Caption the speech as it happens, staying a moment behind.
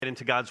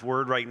into God's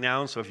Word right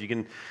now. So if you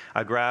can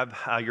grab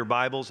your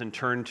Bibles and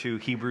turn to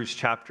Hebrews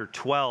chapter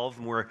 12.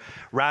 And we're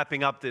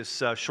wrapping up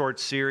this short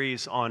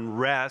series on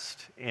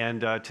rest.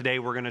 And today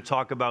we're going to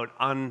talk about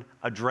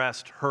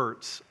unaddressed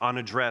hurts.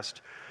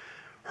 Unaddressed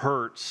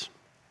hurts.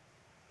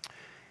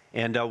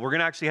 And we're going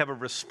to actually have a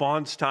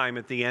response time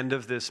at the end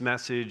of this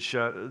message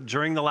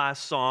during the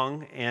last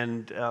song.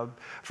 And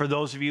for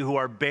those of you who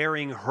are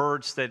bearing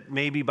hurts that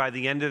maybe by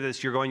the end of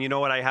this you're going, you know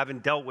what, I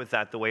haven't dealt with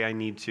that the way I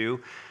need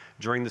to.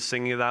 During the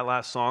singing of that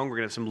last song, we're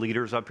going to have some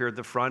leaders up here at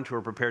the front who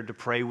are prepared to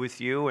pray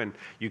with you. And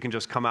you can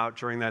just come out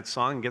during that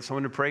song and get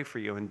someone to pray for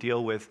you and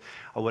deal with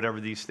whatever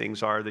these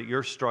things are that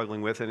you're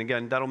struggling with. And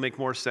again, that'll make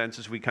more sense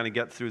as we kind of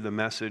get through the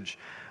message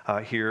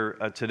here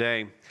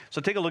today.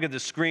 So take a look at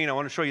the screen. I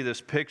want to show you this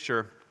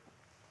picture.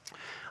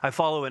 I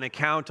follow an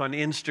account on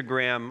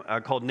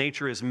Instagram called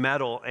Nature is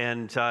Metal,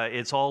 and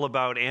it's all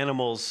about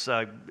animals,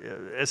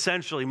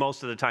 essentially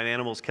most of the time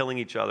animals killing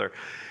each other.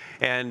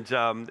 And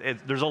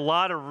there's a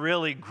lot of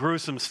really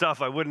gruesome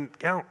stuff. I wouldn't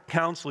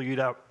counsel you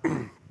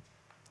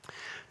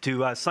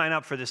to sign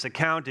up for this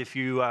account if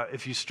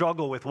you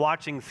struggle with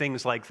watching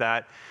things like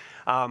that.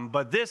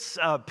 But this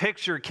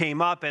picture came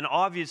up, and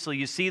obviously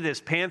you see this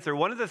panther.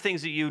 One of the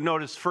things that you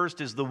notice first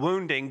is the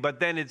wounding,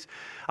 but then it's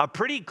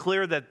pretty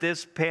clear that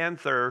this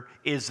panther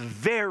is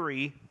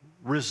very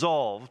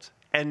resolved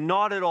and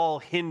not at all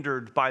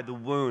hindered by the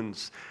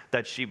wounds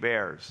that she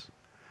bears.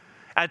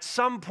 At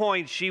some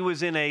point, she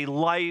was in a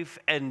life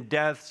and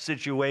death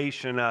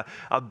situation, a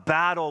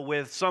battle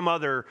with some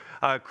other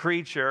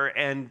creature,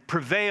 and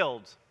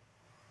prevailed.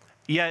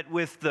 Yet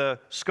with the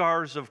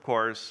scars, of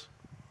course,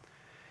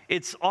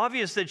 it's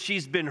obvious that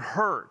she's been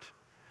hurt,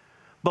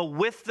 but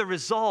with the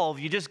resolve,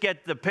 you just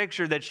get the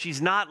picture that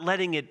she's not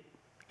letting it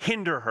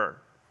hinder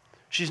her.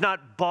 She's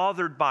not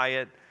bothered by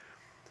it.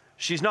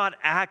 She's not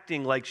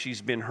acting like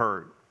she's been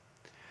hurt.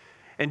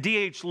 And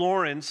D.H.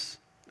 Lawrence,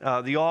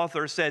 the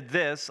author, said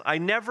this: "I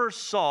never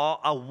saw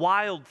a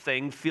wild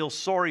thing feel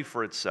sorry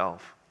for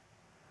itself.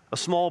 A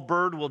small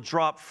bird will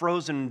drop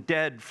frozen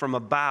dead from a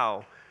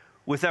bough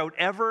without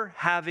ever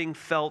having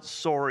felt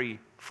sorry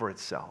for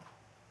itself."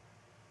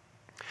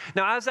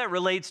 Now, as that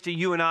relates to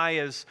you and I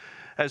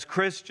as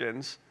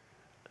Christians,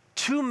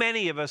 too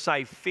many of us,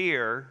 I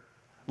fear,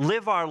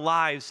 live our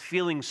lives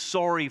feeling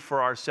sorry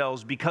for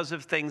ourselves because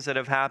of things that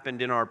have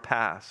happened in our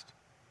past.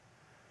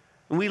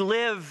 We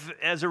live,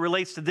 as it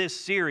relates to this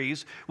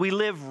series, we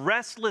live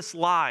restless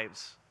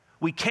lives.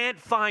 We can't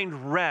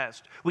find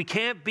rest. We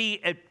can't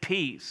be at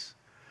peace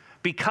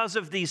because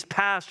of these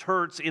past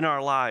hurts in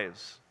our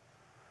lives.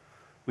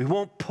 We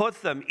won't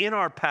put them in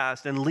our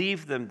past and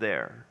leave them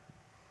there.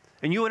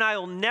 And you and I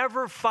will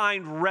never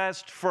find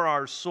rest for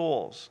our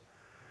souls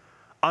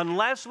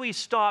unless we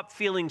stop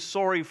feeling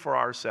sorry for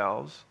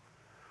ourselves,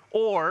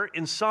 or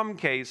in some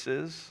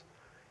cases,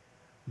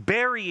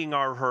 burying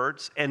our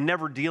hurts and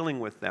never dealing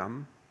with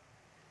them.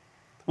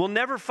 We'll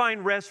never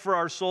find rest for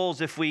our souls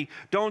if we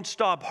don't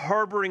stop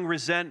harboring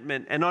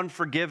resentment and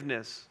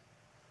unforgiveness.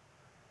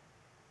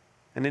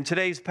 And in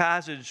today's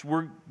passage,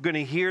 we're going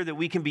to hear that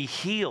we can be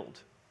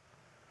healed,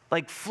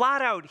 like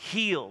flat out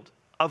healed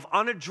of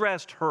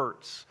unaddressed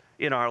hurts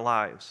in our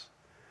lives.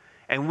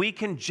 And we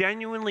can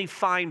genuinely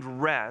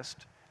find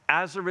rest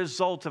as a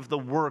result of the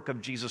work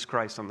of Jesus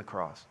Christ on the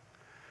cross.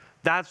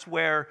 That's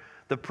where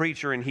the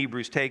preacher in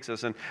Hebrews takes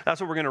us. And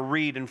that's what we're going to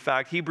read. In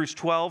fact, Hebrews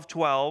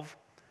 12:12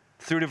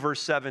 through to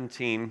verse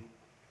 17,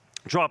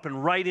 dropping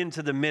right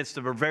into the midst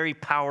of a very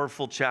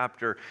powerful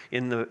chapter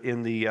in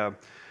the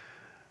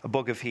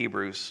book of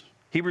Hebrews.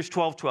 Hebrews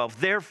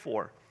 12:12.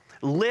 "Therefore,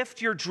 lift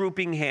your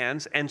drooping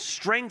hands and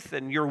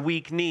strengthen your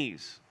weak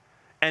knees,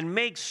 and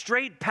make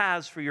straight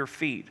paths for your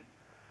feet,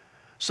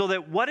 so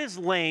that what is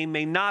lame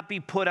may not be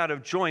put out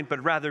of joint, but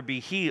rather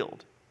be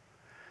healed.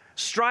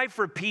 Strive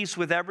for peace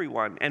with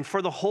everyone, and for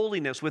the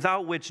holiness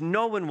without which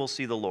no one will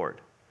see the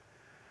Lord.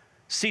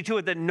 See to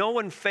it that no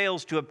one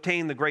fails to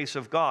obtain the grace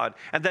of God,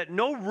 and that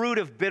no root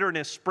of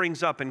bitterness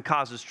springs up and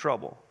causes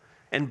trouble,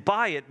 and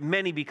by it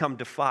many become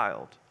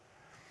defiled.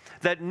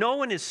 That no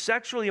one is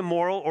sexually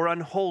immoral or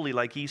unholy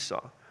like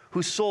Esau,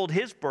 who sold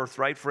his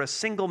birthright for a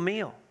single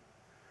meal.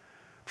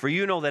 For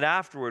you know that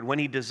afterward, when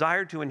he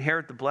desired to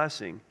inherit the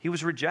blessing, he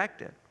was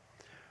rejected.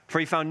 For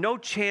he found no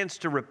chance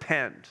to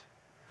repent,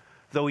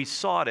 though he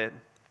sought it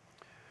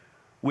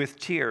with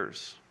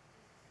tears."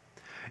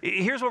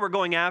 Here's what we're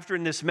going after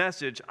in this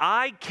message.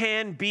 I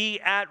can be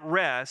at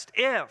rest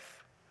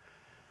if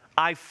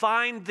I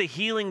find the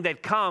healing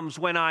that comes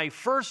when I,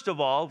 first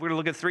of all, we're going to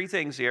look at three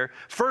things here.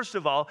 First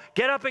of all,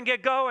 get up and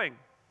get going.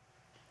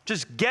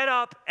 Just get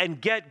up and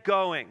get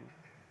going.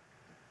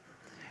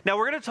 Now,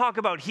 we're going to talk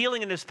about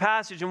healing in this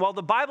passage, and while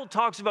the Bible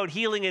talks about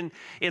healing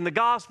in the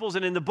Gospels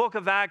and in the book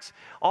of Acts,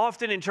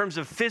 often in terms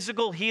of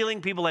physical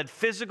healing, people had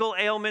physical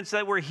ailments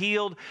that were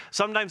healed.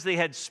 Sometimes they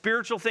had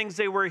spiritual things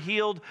they were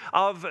healed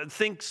of.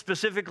 Think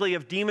specifically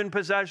of demon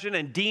possession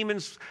and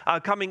demons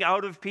coming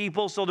out of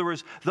people. So there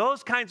was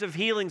those kinds of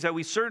healings that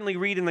we certainly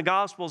read in the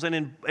Gospels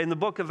and in the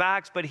book of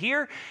Acts. But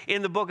here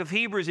in the book of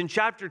Hebrews, in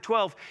chapter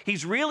 12,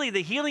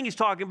 the healing he's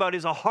talking about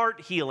is a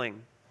heart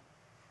healing.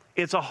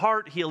 It's a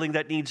heart healing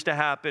that needs to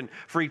happen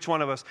for each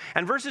one of us.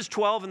 And verses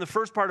 12 and the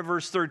first part of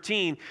verse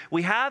 13,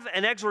 we have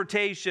an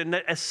exhortation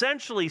that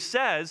essentially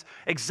says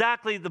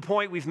exactly the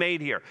point we've made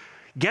here.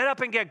 Get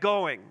up and get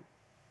going.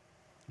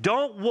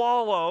 Don't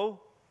wallow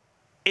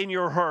in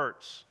your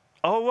hurts.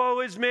 Oh, woe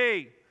is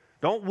me.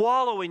 Don't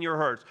wallow in your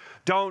hurts.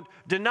 Don't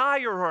deny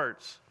your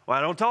hurts. Well,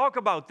 I don't talk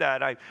about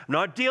that. I'm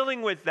not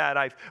dealing with that.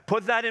 I've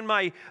put that in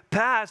my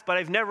past, but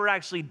I've never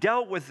actually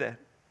dealt with it.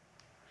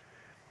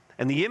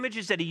 And the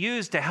images that he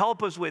used to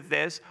help us with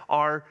this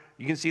are,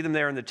 you can see them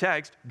there in the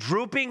text,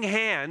 drooping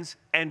hands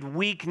and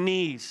weak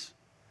knees.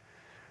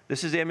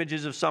 This is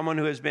images of someone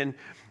who has been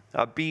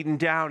beaten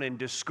down and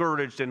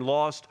discouraged and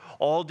lost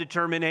all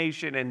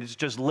determination and is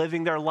just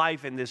living their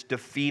life in this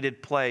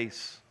defeated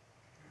place.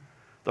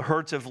 The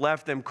hurts have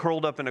left them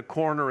curled up in a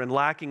corner and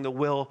lacking the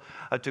will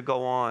to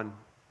go on.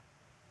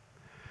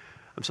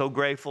 I'm so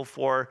grateful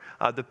for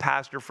the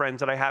pastor friends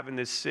that I have in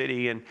this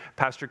city, and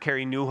Pastor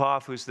Kerry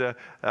Newhoff, who's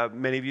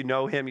many of you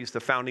know him. He's the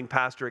founding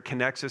pastor at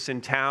Connexus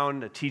in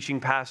town, a teaching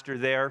pastor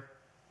there.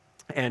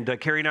 And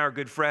Kerry and I are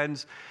good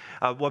friends.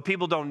 What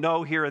people don't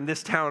know here in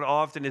this town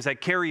often is that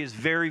Kerry is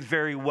very,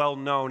 very well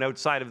known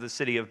outside of the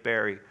city of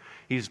Barrie.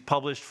 He's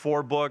published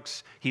 4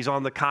 books. He's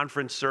on the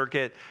conference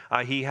circuit.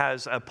 He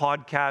has a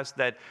podcast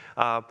that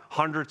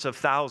hundreds of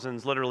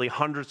thousands, literally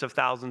hundreds of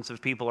thousands of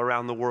people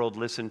around the world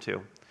listen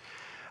to.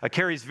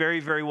 Kerry's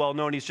very, very well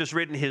known. He's just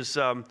written his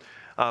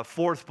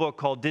 4th book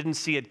called Didn't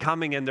See It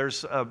Coming, and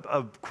there's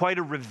quite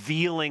a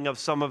revealing of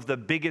some of the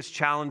biggest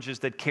challenges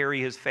that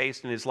Kerry has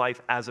faced in his life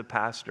as a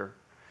pastor.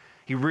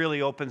 He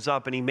really opens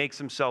up and he makes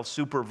himself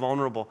super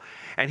vulnerable.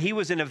 And he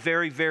was in a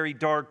very, very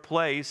dark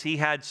place. He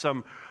had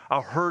some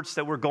hurts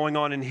that were going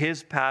on in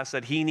his past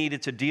that he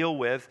needed to deal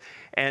with.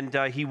 And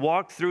he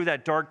walked through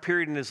that dark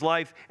period in his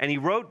life, and he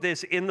wrote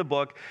this in the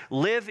book,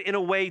 Live in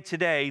a way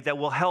today that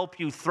will help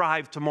you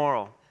thrive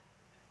tomorrow.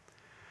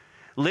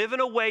 Live in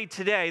a way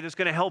today that's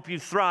going to help you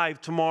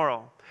thrive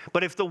tomorrow.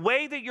 But if the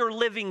way that you're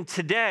living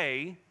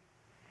today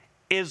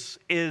is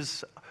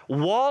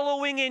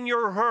wallowing in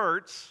your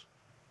hurts,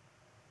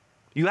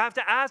 you have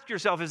to ask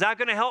yourself, is that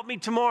going to help me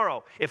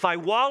tomorrow? If I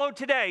wallow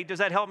today, does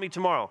that help me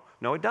tomorrow?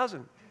 No, it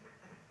doesn't.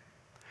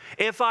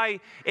 If I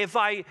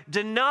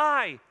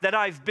deny that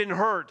I've been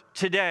hurt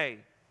today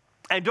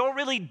and don't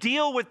really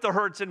deal with the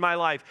hurts in my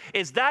life,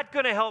 is that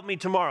going to help me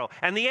tomorrow?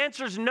 And the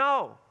answer is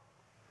no.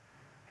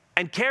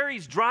 And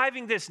Kerry's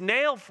driving this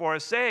nail for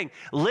us, saying,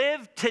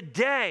 live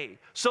today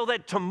so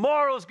that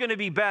tomorrow's going to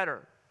be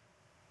better.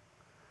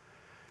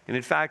 And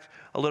in fact,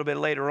 a little bit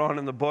later on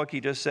in the book, he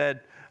just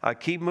said,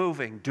 keep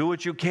moving, do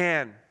what you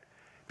can.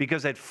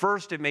 Because at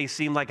first it may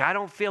seem like I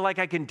don't feel like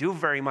I can do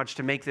very much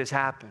to make this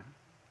happen.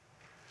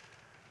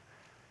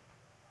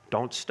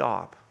 Don't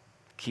stop.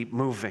 Keep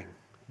moving.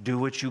 Do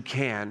what you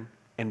can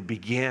and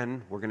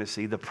begin, we're going to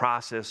see, the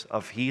process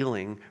of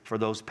healing for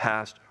those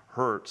past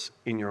hurts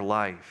in your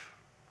life.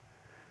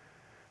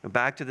 Now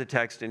back to the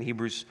text in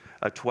Hebrews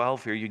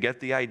 12 here, you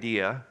get the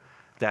idea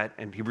that,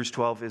 and Hebrews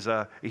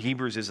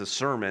is a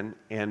sermon,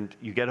 and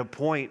you get a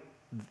point,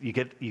 you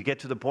get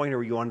to the point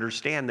where you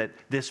understand that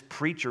this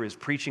preacher is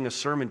preaching a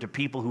sermon to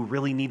people who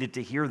really needed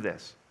to hear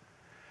this.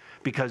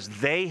 Because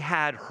they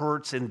had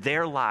hurts in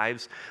their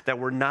lives that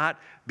were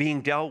not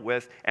being dealt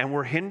with and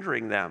were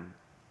hindering them.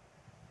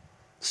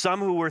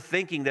 Some who were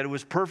thinking that it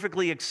was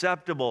perfectly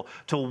acceptable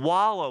to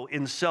wallow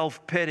in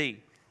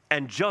self-pity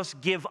and just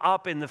give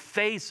up in the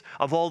face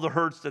of all the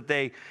hurts that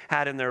they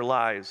had in their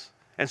lives.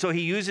 And so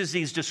he uses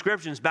these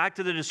descriptions, back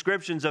to the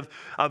descriptions of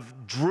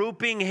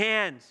drooping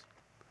hands,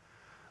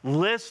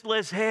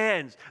 listless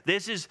hands.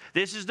 This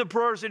is the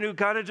person who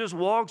kind of just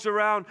walks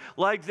around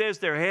like this.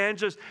 Their hands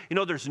just,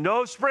 there's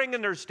no spring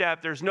in their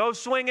step. There's no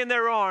swing in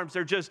their arms.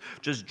 They're just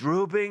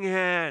drooping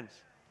hands.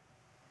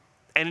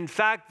 And in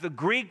fact, the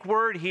Greek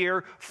word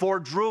here for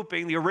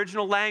drooping, the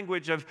original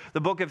language of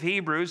the book of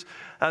Hebrews,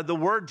 the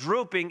word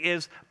drooping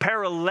is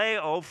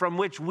paraleo, from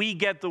which we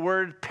get the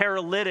word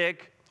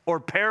paralytic or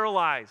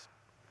paralyzed.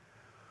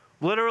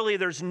 Literally,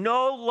 there's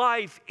no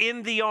life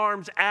in the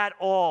arms at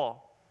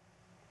all.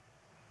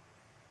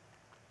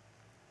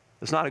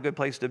 It's not a good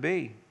place to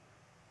be.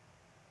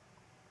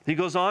 He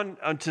goes on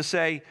to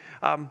say,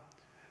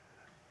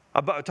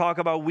 talk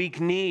about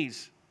weak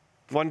knees.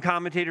 One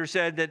commentator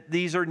said that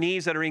these are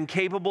knees that are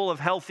incapable of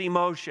healthy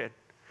motion.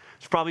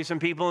 There's probably some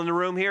people in the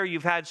room here,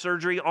 you've had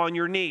surgery on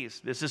your knees.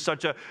 This is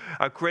such a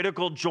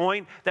critical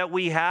joint that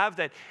we have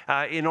that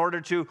in order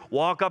to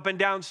walk up and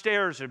down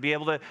stairs, to be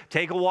able to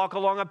take a walk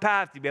along a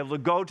path, to be able to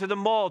go to the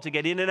mall, to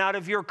get in and out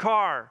of your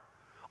car,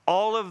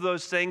 all of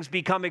those things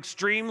become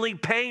extremely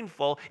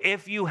painful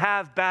if you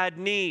have bad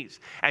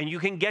knees. And you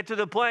can get to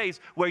the place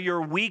where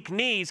your weak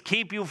knees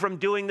keep you from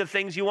doing the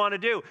things you want to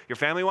do. Your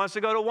family wants to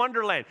go to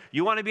Wonderland.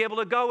 You want to be able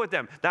to go with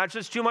them. That's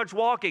just too much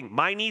walking.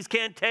 My knees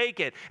can't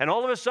take it. And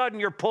all of a sudden,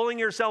 you're pulling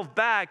yourself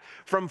back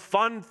from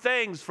fun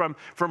things, from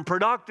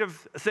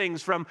productive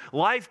things, from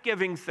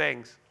life-giving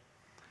things.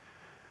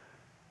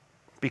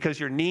 Because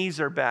your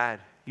knees are bad.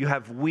 You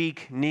have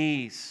weak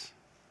knees.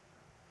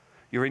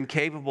 You're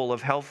incapable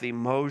of healthy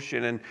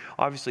motion, and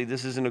obviously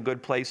this isn't a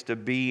good place to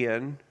be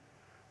in.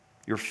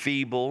 You're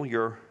feeble,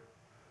 you're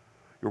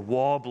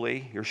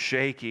wobbly, you're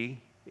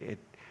shaky. It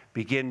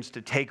begins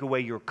to take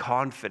away your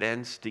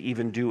confidence to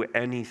even do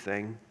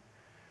anything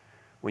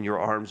when your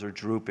arms are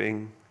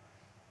drooping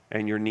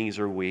and your knees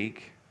are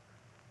weak.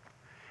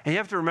 And you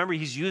have to remember,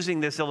 he's using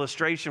this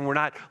illustration. We're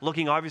not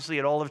looking, obviously,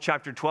 at all of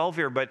chapter 12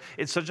 here, but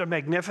it's such a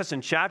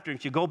magnificent chapter.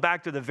 If you go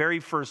back to the very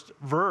first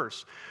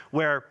verse,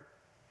 where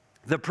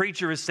the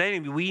preacher is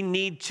saying we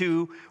need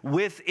to,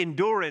 with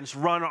endurance,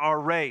 run our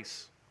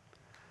race.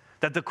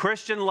 That the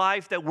Christian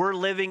life that we're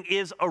living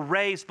is a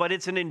race, but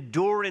it's an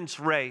endurance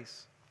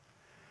race.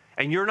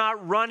 And you're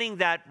not running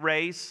that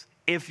race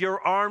if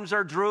your arms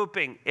are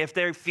drooping, if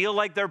they feel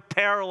like they're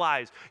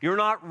paralyzed. You're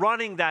not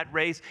running that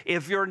race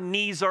if your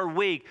knees are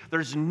weak.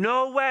 There's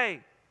no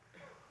way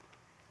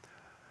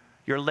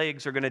your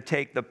legs are going to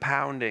take the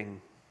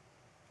pounding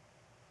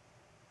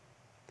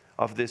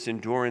of this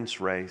endurance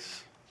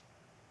race.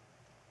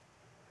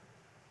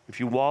 If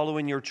you wallow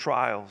in your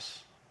trials,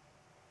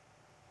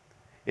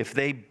 if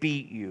they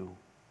beat you,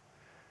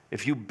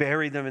 if you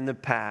bury them in the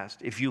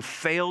past, if you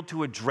fail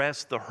to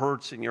address the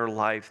hurts in your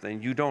life, then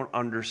you don't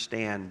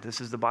understand. This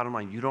is the bottom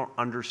line. You don't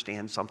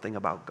understand something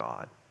about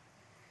God.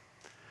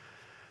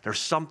 There's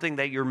something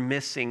that you're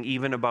missing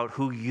even about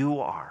who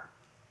you are.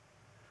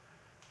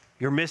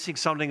 You're missing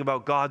something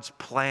about God's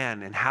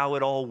plan and how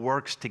it all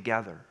works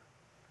together.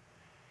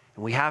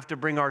 And we have to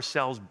bring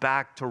ourselves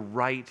back to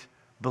right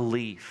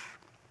belief.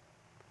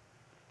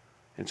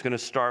 It's going to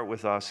start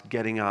with us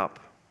getting up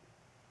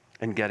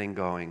and getting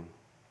going,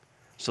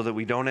 so that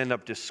we don't end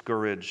up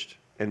discouraged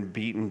and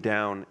beaten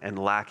down and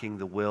lacking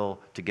the will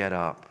to get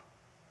up,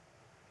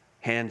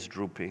 hands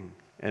drooping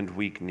and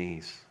weak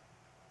knees.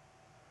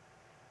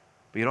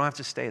 But you don't have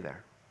to stay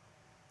there.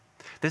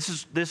 This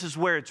is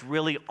where it's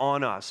really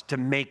on us to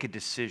make a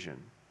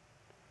decision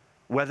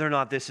whether or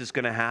not this is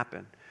going to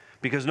happen.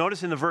 Because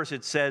notice in the verse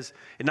it says,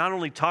 it not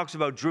only talks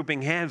about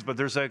drooping hands, but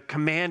there's a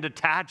command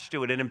attached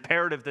to it, an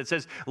imperative that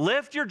says,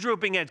 lift your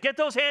drooping hands, get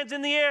those hands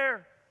in the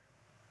air.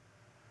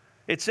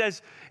 It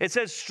says,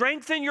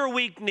 strengthen your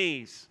weak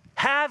knees.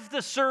 Have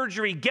the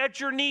surgery. Get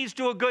your knees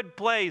to a good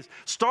place.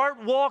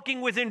 Start walking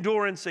with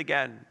endurance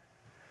again.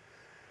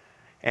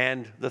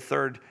 And the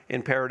third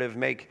imperative,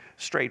 make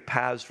straight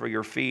paths for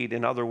your feet.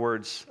 In other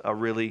words,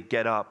 really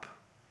get up.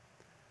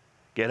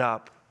 Get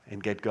up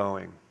and get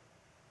going.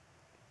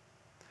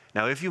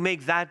 Now, if you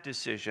make that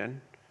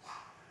decision,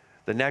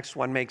 the next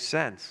one makes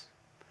sense.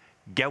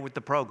 Get with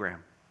the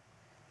program.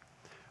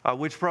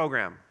 Which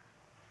program?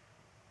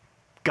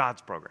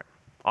 God's program.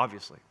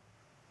 Obviously.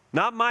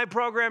 Not my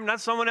program,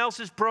 not someone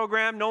else's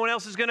program. No one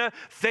else is going to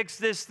fix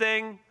this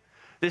thing.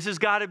 This has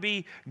got to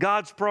be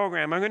God's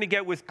program. I'm going to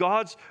get with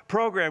God's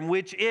program,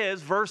 which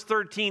is, verse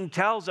 13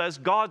 tells us,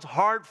 God's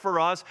heart for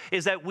us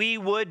is that we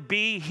would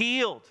be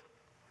healed.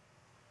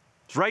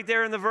 It's right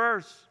there in the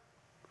verse.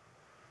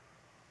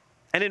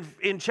 And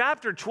in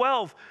chapter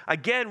 12,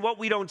 again, what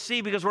we don't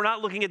see, because we're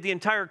not looking at the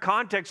entire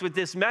context with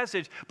this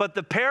message, but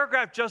the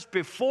paragraph just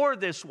before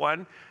this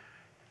one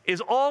is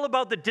all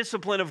about the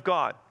discipline of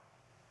God.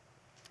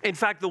 In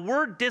fact, the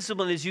word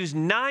discipline is used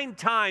 9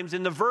 times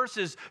in the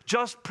verses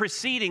just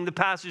preceding the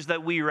passage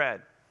that we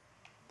read.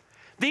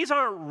 These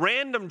aren't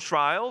random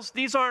trials.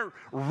 These aren't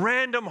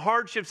random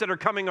hardships that are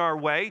coming our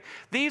way.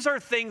 These are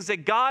things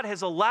that God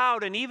has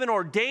allowed and even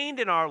ordained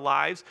in our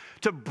lives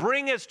to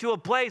bring us to a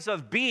place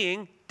of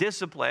being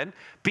disciplined,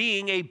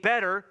 being a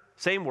better,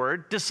 same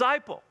word,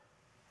 disciple.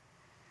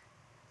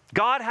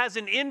 God has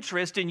an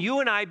interest in you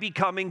and I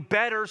becoming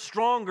better,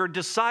 stronger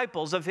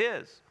disciples of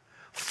His,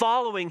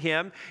 following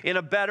Him in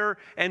a better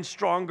and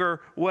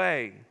stronger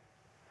way.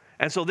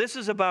 And so this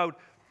is about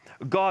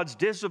God's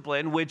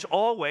discipline, which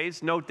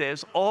always, note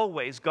this,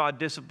 always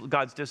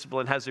God's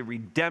discipline has a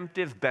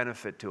redemptive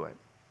benefit to it.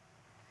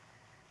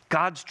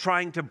 God's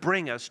trying to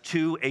bring us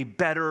to a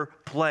better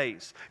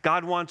place.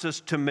 God wants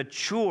us to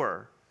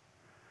mature,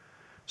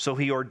 so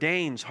He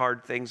ordains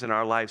hard things in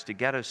our lives to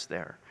get us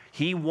there.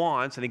 He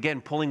wants, and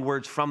again, pulling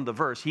words from the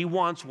verse, He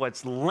wants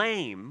what's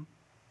lame.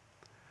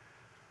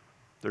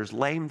 There's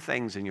lame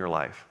things in your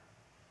life.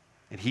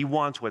 And He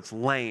wants what's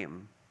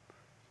lame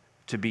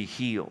to be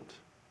healed.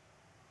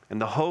 And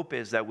the hope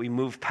is that we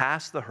move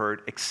past the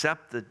hurt,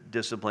 accept the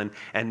discipline,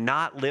 and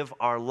not live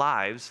our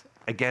lives,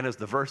 again, as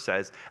the verse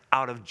says,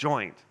 out of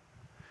joint.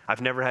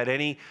 I've never had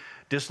any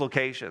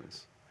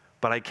dislocations,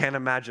 but I can't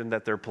imagine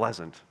that they're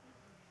pleasant.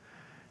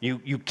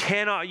 You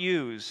cannot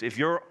use, if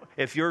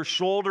your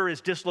shoulder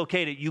is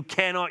dislocated, you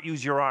cannot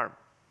use your arm.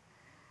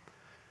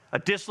 A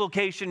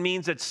dislocation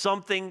means that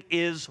something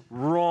is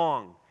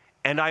wrong.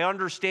 And I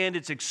understand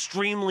it's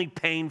extremely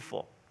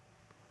painful.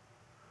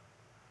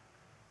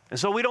 And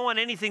so we don't want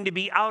anything to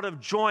be out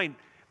of joint.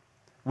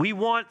 We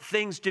want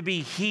things to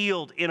be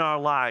healed in our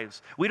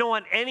lives. We don't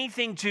want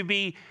anything to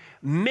be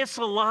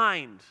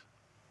misaligned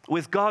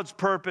with God's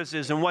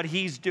purposes and what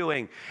He's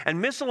doing.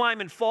 And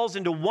misalignment falls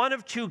into one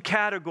of two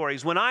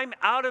categories. When I'm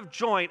out of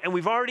joint, and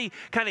we've already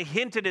kind of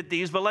hinted at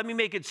these, but let me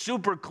make it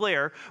super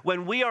clear.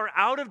 When we are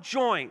out of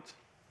joint,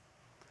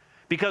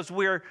 because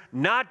we're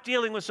not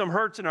dealing with some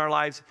hurts in our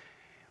lives,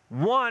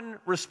 one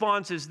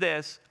response is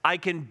this: I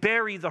can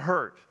bury the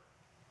hurt.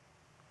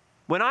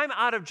 When I'm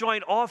out of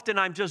joint, often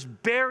I'm just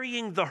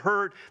burying the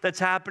hurt that's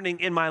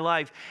happening in my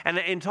life. And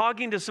in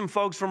talking to some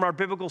folks from our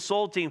biblical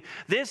soul team,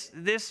 this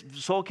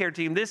soul care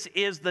team, this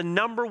is the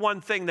number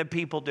one thing that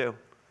people do.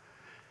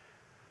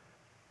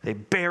 They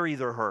bury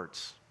their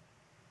hurts.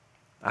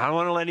 I don't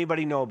want to let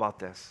anybody know about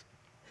this.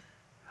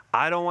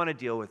 I don't want to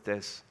deal with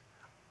this.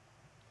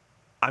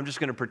 I'm just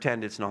going to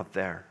pretend it's not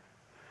there.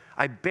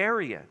 I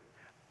bury it.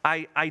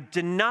 I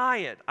deny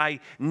it. I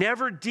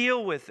never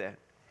deal with it.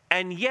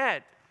 And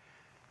yet,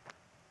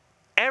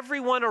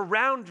 everyone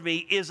around me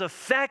is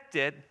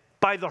affected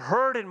by the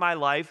hurt in my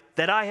life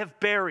that I have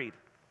buried.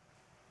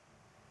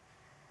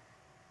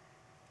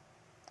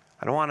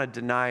 I don't want to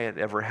deny it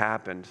ever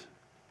happened.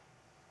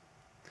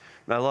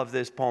 And I love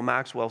this. Paul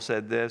Maxwell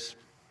said this: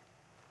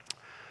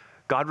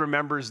 God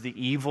remembers the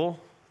evil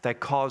that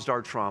caused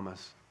our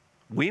traumas.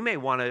 We may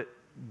want to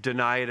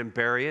deny it and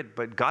bury it,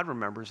 but God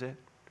remembers it.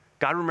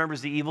 God remembers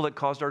the evil that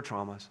caused our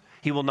traumas.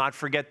 He will not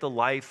forget the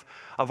life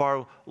of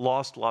our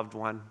lost loved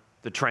one,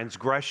 the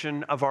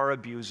transgression of our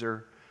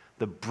abuser,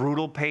 the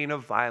brutal pain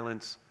of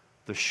violence,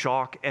 the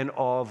shock and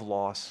awe of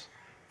loss,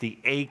 the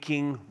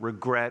aching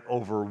regret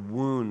over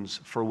wounds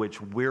for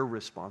which we're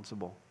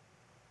responsible.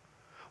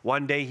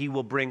 One day He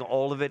will bring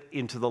all of it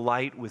into the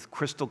light with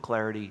crystal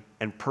clarity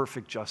and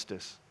perfect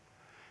justice.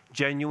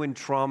 Genuine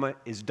trauma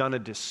is done a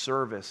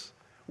disservice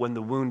when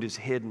the wound is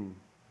hidden.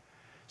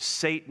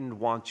 Satan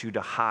wants you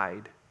to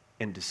hide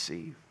and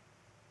deceive.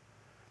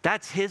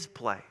 That's his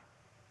play.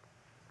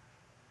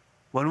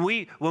 When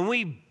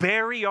we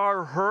bury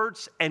our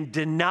hurts and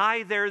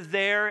deny they're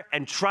there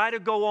and try to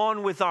go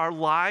on with our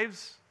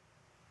lives,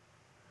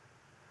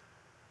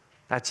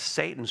 that's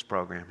Satan's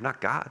program,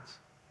 not God's.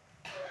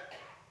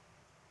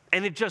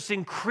 And it just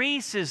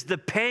increases the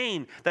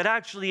pain that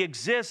actually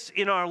exists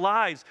in our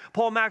lives.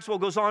 Paul Maxwell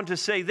goes on to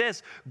say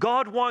this: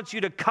 God wants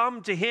you to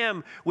come to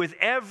Him with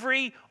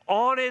every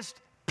honest,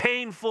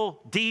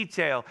 painful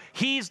detail.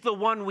 He's the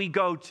one we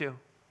go to.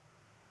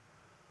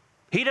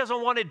 He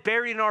doesn't want it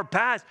buried in our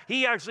past.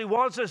 He actually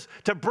wants us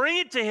to bring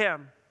it to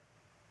Him.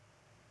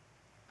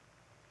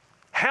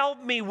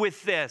 Help me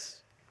with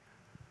this.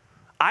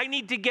 I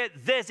need to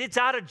get this. It's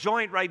out of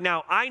joint right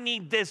now. I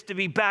need this to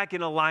be back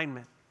in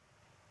alignment.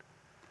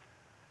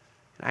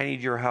 I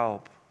need your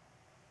help.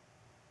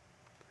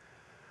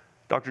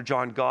 Dr.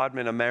 John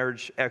Gottman, a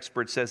marriage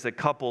expert, says that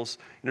couples,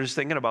 just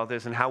thinking about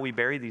this and how we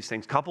bury these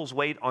things, couples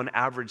wait on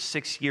average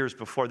 6 years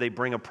before they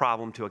bring a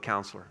problem to a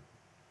counselor.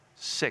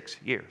 6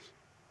 years.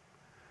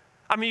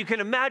 I mean, you can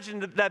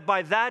imagine that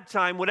by that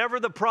time, whatever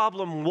the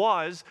problem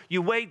was,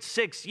 you wait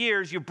 6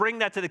 years, you bring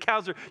that to the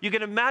counselor. You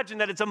can imagine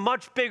that it's a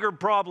much bigger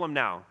problem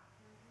now.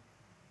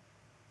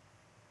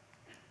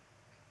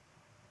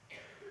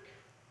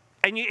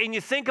 And you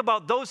think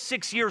about those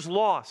 6 years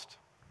lost.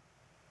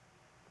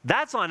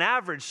 That's on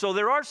average. So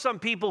there are some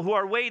people who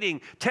are waiting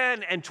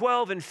 10 and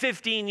 12 and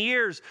 15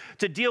 years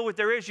to deal with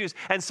their issues,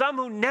 and some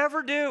who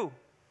never do,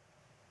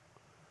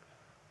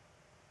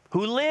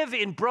 who live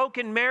in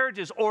broken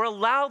marriages or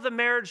allow the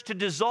marriage to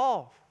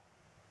dissolve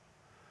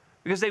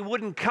because they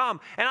wouldn't come.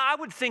 And I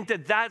would think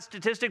that that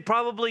statistic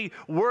probably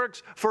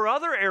works for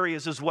other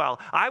areas as well.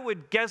 I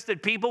would guess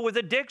that people with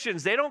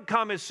addictions, they don't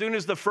come as soon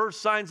as the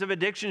first signs of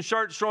addiction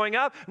start showing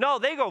up. No,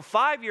 they go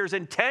 5 years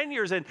and 10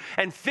 years and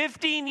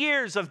 15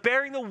 years of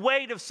bearing the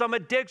weight of some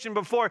addiction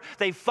before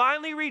they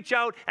finally reach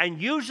out,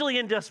 and usually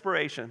in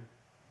desperation.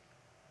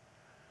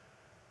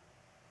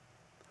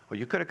 Well,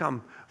 you could have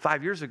come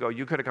 5 years ago.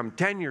 You could have come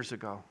 10 years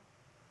ago.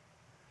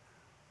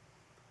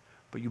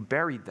 But you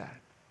buried that.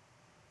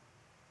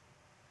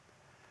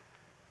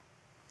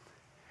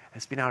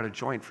 It's been out of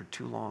joint for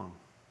too long.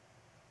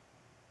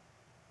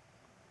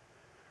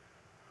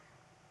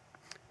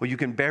 Well, you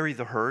can bury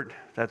the hurt.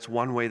 That's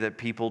one way that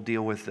people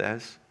deal with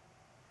this.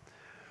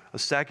 A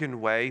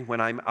second way,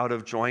 when I'm out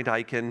of joint,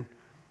 I can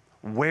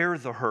wear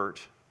the hurt.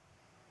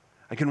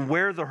 I can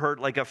wear the hurt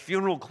like a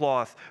funeral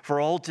cloth for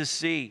all to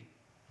see.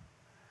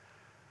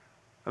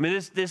 I mean,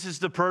 this is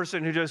the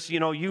person who just, you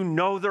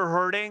know they're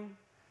hurting.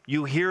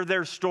 You hear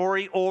their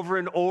story over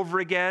and over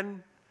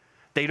again.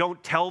 They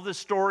don't tell the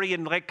story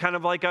in kind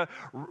of like a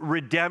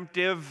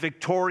redemptive,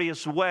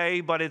 victorious way,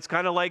 but it's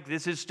kind of like,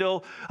 this is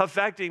still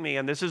affecting me,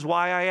 and this is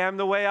why I am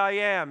the way I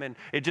am. And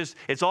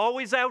it's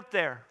always out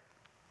there.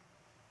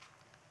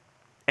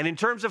 And in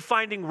terms of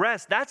finding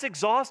rest, that's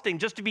exhausting,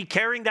 just to be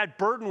carrying that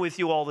burden with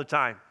you all the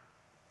time.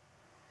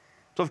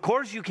 So of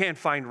course you can't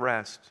find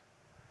rest.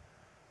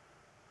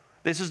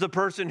 This is the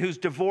person whose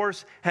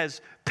divorce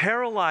has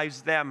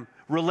paralyzed them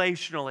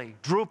relationally,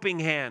 drooping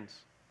hands.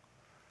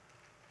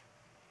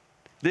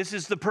 This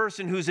is the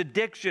person whose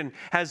addiction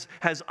has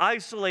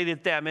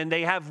isolated them, and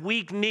they have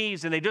weak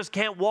knees and they just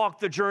can't walk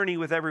the journey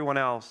with everyone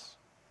else.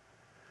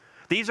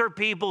 These are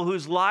people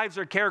whose lives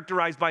are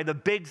characterized by the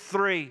big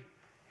three,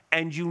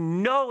 and you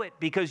know it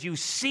because you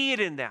see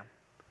it in them.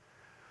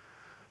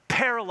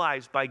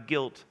 Paralyzed by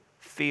guilt,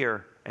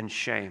 fear, and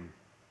shame.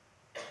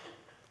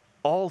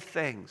 All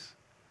things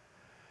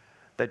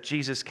that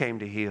Jesus came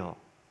to heal.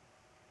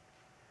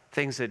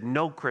 Things that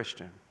no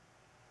Christian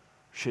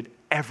should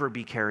ever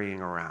be carrying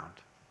around.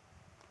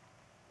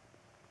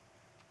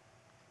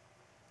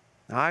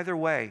 Now, either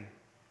way,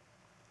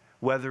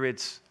 whether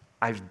it's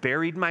I've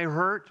buried my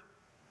hurt,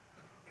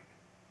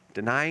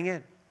 denying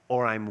it,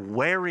 or I'm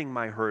wearing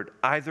my hurt,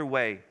 either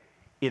way,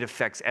 it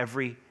affects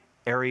every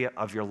area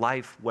of your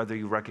life, whether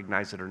you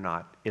recognize it or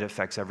not. It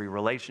affects every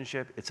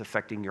relationship. It's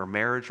affecting your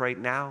marriage right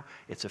now.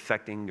 It's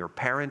affecting your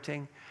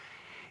parenting.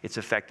 It's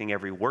affecting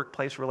every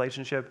workplace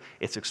relationship.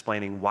 It's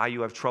explaining why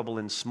you have trouble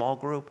in small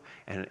group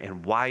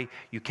and why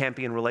you can't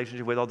be in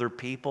relationship with other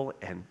people.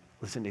 And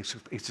listen,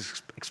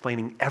 it's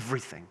explaining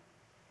everything.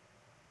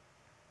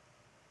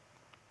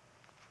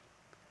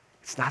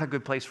 It's not a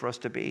good place for us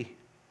to be.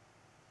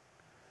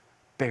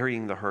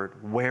 Burying the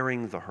hurt,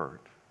 wearing the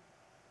hurt.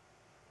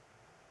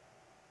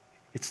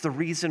 It's the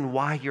reason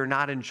why you're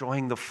not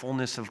enjoying the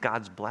fullness of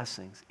God's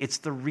blessings. It's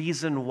the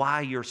reason why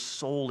your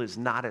soul is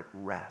not at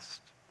rest.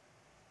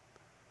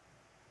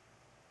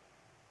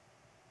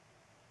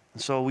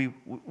 And so we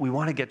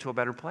want to get to a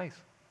better place.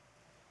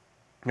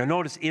 Now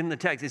notice in the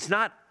text, it's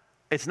not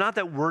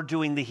that we're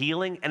doing the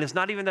healing, and it's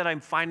not even that I'm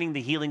finding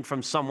the healing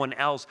from someone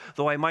else,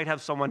 though I might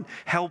have someone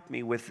help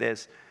me with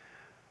this.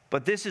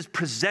 But this is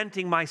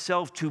presenting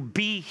myself to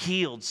be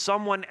healed.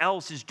 Someone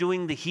else is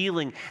doing the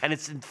healing, and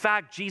it's in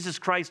fact Jesus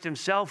Christ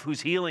himself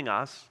who's healing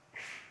us.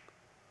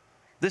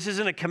 This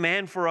isn't a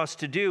command for us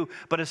to do,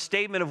 but a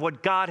statement of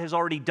what God has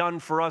already done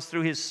for us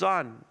through his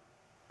Son.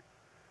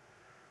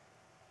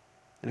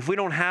 And if we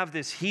don't have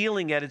this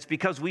healing yet, it's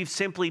because we've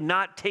simply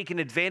not taken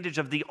advantage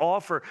of the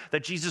offer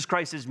that Jesus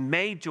Christ has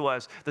made to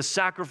us, the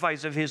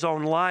sacrifice of his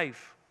own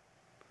life.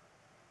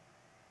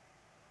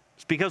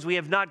 It's because we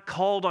have not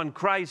called on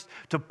Christ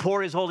to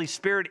pour his Holy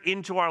Spirit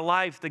into our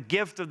life, the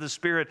gift of the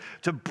Spirit,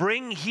 to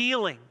bring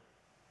healing,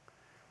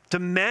 to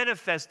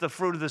manifest the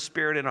fruit of the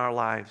Spirit in our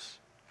lives.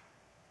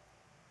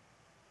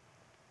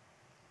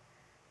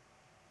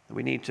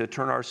 We need to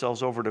turn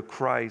ourselves over to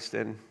Christ.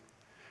 And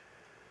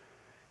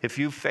if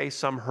you face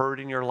some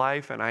hurt in your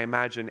life, and I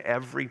imagine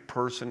every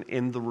person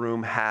in the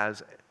room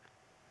has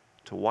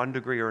to one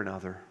degree or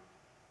another,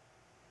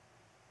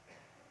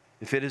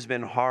 if it has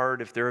been hard,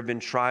 if there have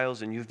been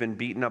trials and you've been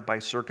beaten up by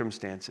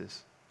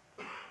circumstances,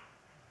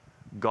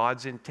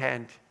 God's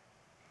intent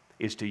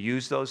is to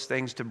use those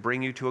things to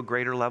bring you to a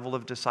greater level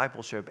of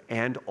discipleship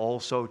and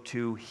also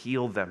to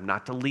heal them,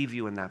 not to leave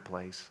you in that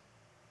place,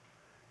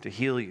 to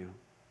heal you.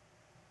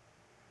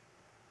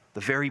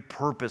 The very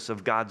purpose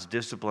of God's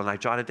discipline, I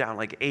jotted down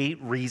like 8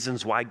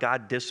 reasons why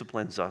God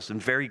disciplines us. And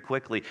very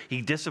quickly,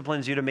 he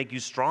disciplines you to make you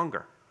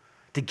stronger,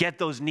 to get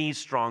those knees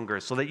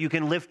stronger so that you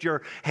can lift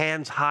your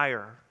hands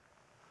higher,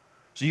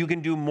 so you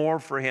can do more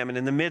for him. And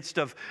in the midst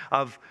of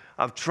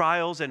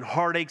trials and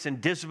heartaches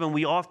and discipline,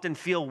 we often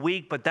feel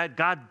weak, but that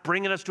God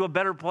bringing us to a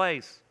better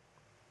place.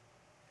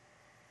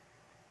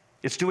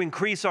 It's to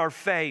increase our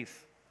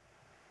faith.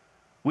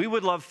 We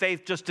would love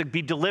faith just to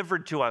be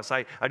delivered to us.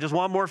 I just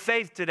want more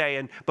faith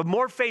today. But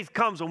more faith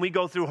comes when we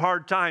go through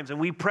hard times and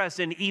we press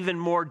in even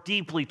more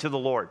deeply to the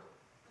Lord.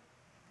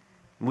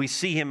 We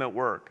see him at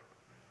work.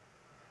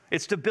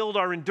 It's to build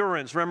our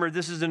endurance. Remember,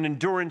 this is an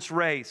endurance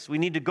race. We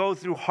need to go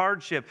through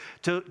hardship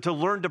to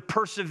learn to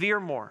persevere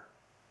more,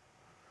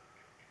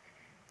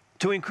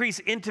 to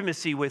increase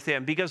intimacy with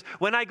him. Because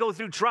when I go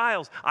through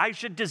trials, I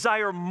should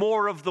desire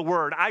more of the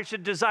word. I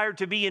should desire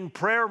to be in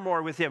prayer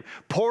more with him,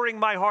 pouring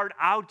my heart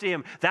out to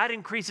him. That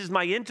increases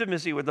my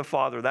intimacy with the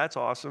Father. That's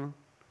awesome.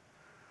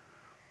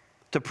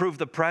 To prove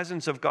the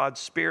presence of God's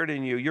Spirit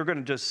in you, you're going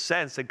to just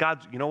sense that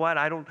God, you know what,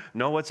 I don't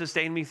know what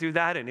sustained me through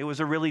that, and it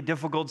was a really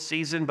difficult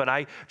season, but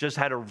I just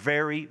had a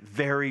very,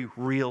 very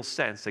real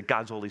sense that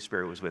God's Holy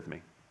Spirit was with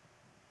me.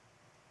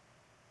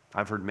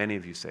 I've heard many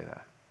of you say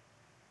that.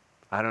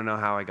 I don't know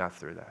how I got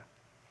through that.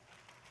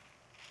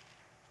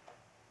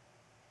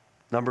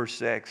 Number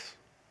 6,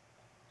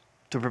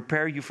 to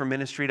prepare you for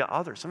ministry to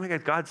others.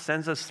 Sometimes God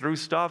sends us through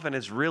stuff and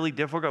it's really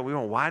difficult. We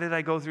go, why did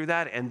I go through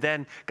that? And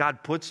then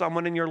God puts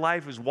someone in your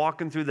life who's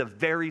walking through the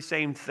very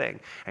same thing,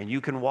 and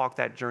you can walk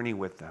that journey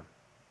with them.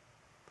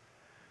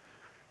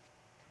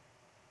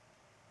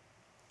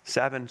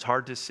 7, it's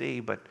hard to see,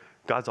 but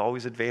God's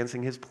always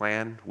advancing his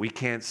plan. We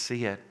can't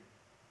see it.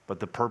 But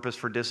the purpose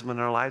for discipline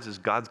in our lives is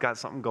God's got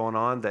something going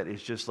on that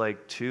is just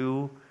like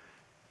too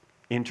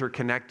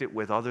interconnected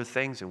with other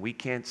things, and we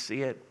can't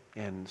see it.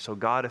 And so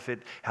God, if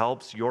it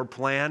helps your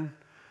plan,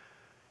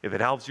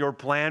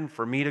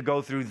 for me to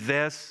go through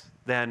this,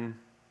 then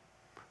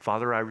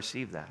Father, I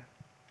receive that.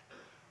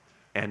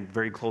 And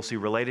very closely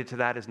related to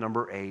that is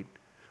number 8,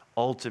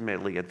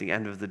 ultimately at the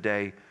end of the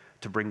day,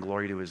 to bring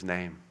glory to his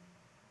name.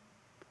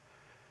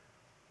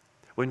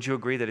 Wouldn't you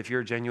agree that if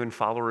you're a genuine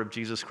follower of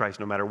Jesus Christ,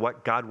 no matter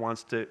what God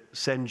wants to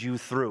send you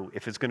through,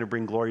 if it's going to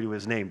bring glory to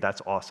his name,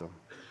 that's awesome.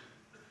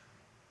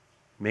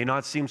 May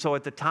not seem so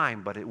at the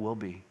time, but it will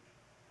be.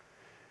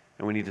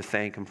 And we need to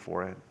thank him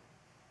for it.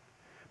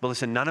 But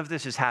listen, none of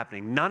this is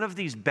happening. None of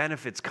these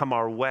benefits come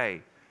our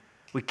way.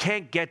 We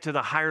can't get to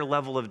the higher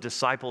level of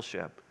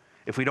discipleship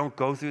if we don't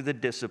go through the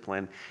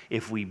discipline,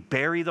 if we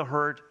bury the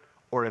hurt,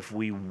 or if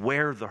we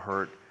wear the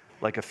hurt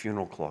like a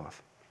funeral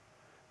cloth.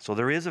 So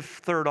there is a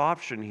third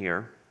option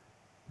here,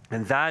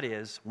 and that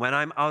is when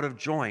I'm out of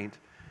joint,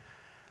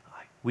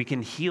 we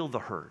can heal the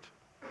hurt.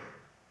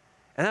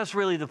 And that's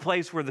really the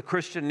place where the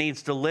Christian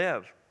needs to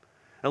live.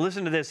 Now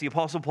listen to this. The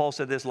Apostle Paul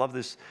said this. Love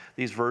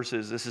these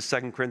verses. This is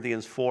 2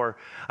 Corinthians 4,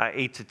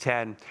 8 to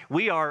 10.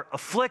 We are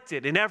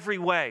afflicted in every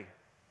way.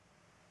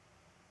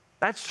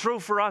 That's true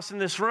for us in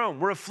this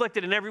room. We're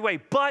afflicted in every way,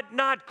 but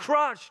not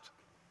crushed.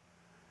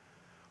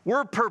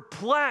 We're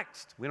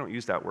perplexed. We don't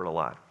use that word a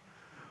lot.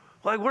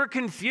 Like we're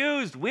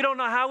confused. We don't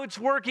know how it's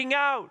working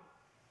out.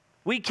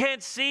 We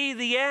can't see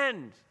the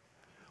end.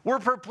 We're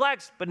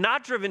perplexed, but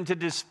not driven to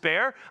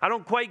despair. I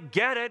don't quite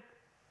get it.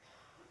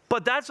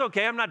 But that's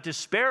okay. I'm not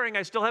despairing.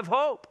 I still have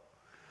hope.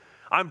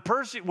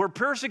 We're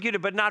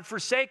persecuted, but not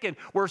forsaken.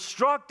 We're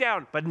struck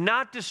down, but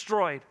not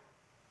destroyed.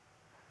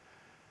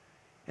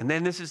 And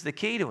then this is the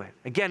key to it.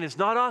 Again, it's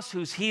not us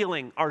who's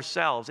healing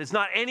ourselves. It's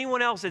not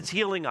anyone else that's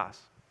healing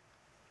us.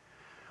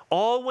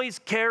 Always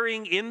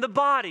carrying in the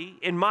body,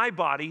 in my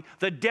body,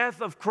 the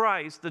death of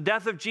Christ, the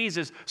death of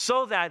Jesus,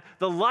 so that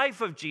the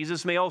life of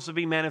Jesus may also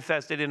be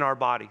manifested in our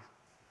body.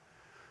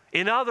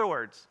 In other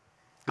words,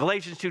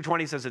 Galatians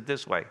 2:20 says it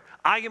this way: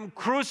 I am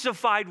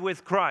crucified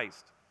with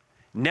Christ,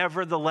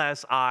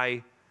 nevertheless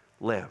I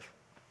live.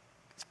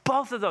 It's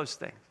both of those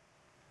things.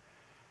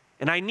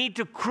 And I need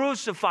to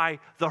crucify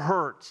the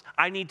hurts.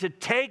 I need to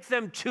take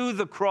them to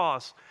the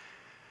cross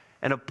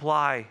and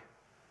apply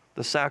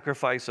the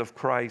sacrifice of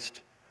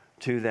Christ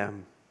to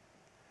them.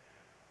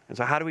 And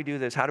so how do we do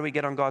this? How do we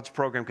get on God's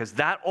program? Because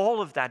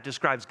all of that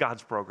describes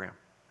God's program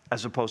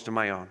as opposed to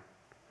my own.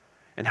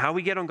 And how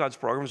we get on God's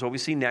program is what we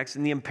see next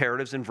in the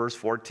imperatives in verse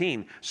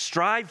 14.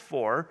 Strive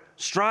for,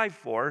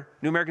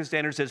 New American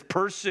Standard says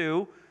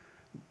pursue,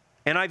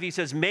 NIV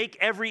says make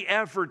every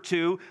effort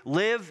to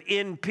live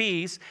in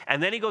peace.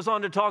 And then he goes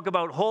on to talk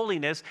about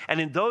holiness.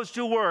 And in those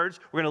two words,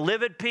 we're going to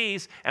live at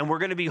peace and we're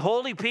going to be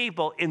holy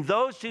people. In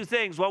those two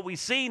things, what we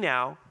see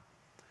now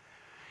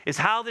is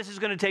how this is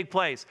going to take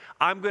place.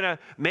 I'm going to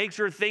make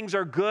sure things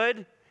are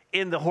good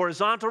in the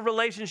horizontal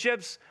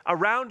relationships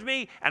around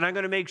me, and I'm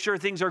going to make sure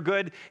things are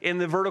good in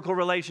the vertical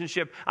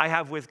relationship I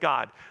have with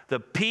God. The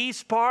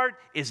peace part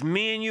is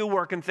me and you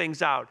working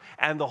things out,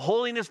 and the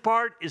holiness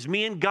part is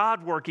me and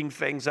God working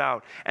things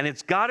out, and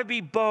it's got to be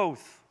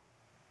both.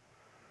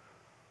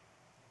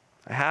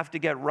 I have to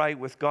get right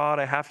with God.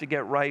 I have to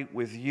get right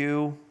with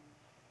you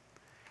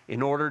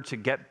in order to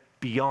get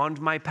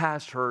beyond my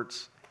past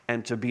hurts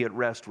and to be at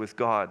rest with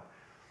God.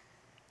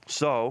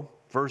 So,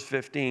 verse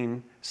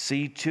 15,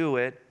 see to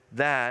it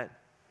that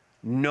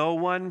no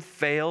one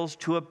fails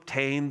to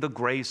obtain the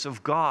grace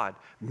of God.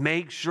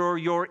 Make sure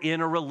you're in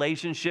a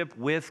relationship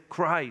with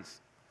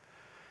Christ.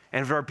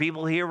 And if there are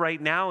people here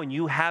right now and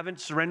you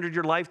haven't surrendered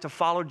your life to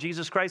follow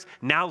Jesus Christ,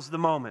 now's the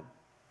moment.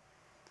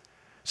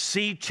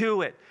 See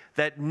to it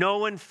that no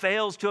one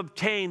fails to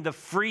obtain the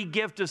free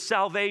gift of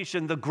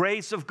salvation, the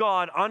grace of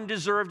God,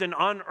 undeserved and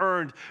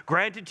unearned,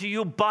 granted to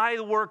you by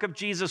the work of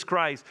Jesus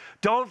Christ.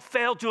 Don't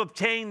fail to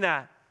obtain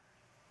that.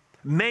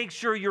 Make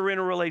sure you're in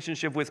a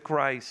relationship with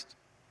Christ.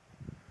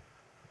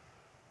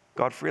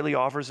 God freely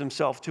offers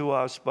himself to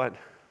us, but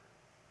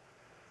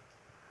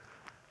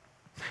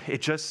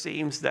it just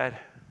seems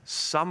that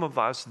some of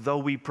us, though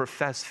we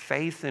profess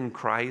faith in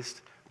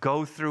Christ,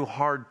 go through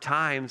hard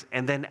times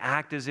and then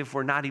act as if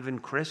we're not even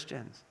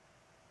Christians.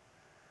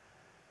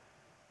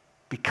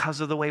 Because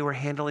of the way we're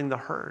handling the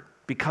hurt,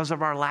 because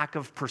of our lack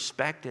of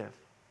perspective,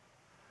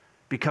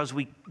 because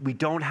we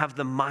don't have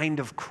the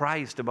mind of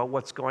Christ about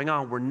what's going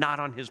on. We're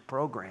not on his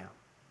program.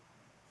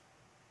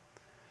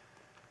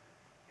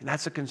 And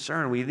that's a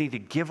concern. We need to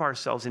give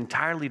ourselves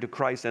entirely to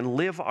Christ and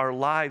live our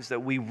lives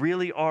that we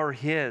really are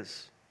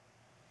his.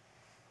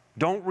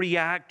 Don't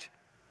react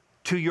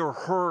to your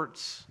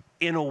hurts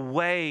in a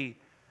way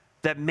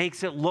that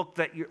makes it look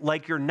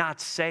like you're not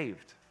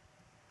saved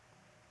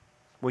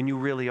when you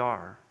really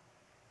are.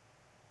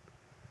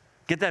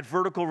 Get that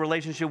vertical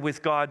relationship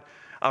with God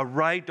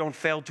right. Don't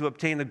fail to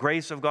obtain the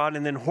grace of God.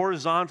 And then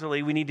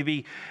horizontally, we need to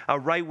be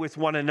right with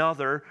one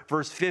another.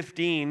 Verse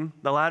 15,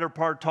 the latter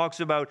part talks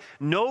about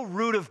no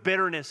root of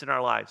bitterness in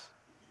our lives.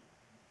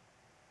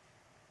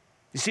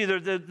 You see,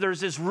 there's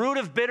this root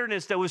of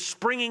bitterness that was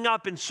springing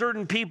up in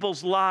certain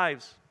people's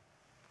lives.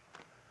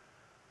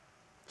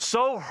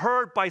 So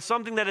hurt by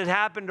something that had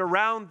happened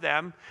around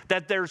them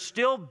that they're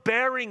still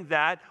bearing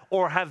that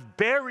or have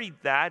buried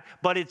that,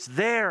 but it's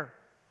there.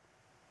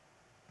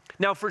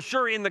 Now, for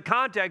sure, in the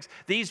context,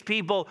 these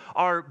people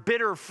are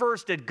bitter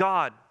first at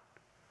God.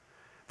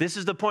 This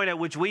is the point at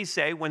which we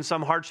say, when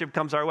some hardship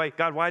comes our way,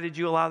 God, why did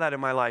you allow that in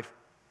my life?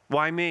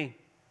 Why me?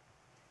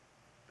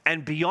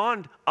 And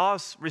beyond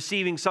us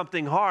receiving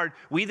something hard,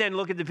 we then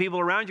look at the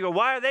people around you and go,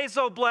 why are they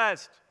so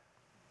blessed?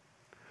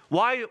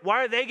 Why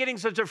are they getting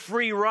such a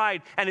free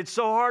ride and it's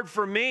so hard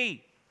for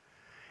me?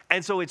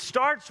 And so it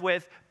starts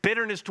with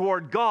bitterness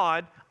toward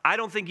God. I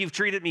don't think you've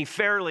treated me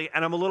fairly,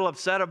 and I'm a little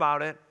upset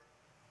about it.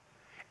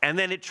 And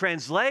then it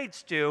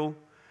translates to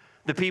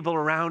the people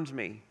around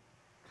me,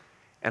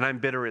 and I'm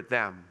bitter at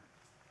them.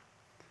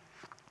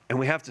 And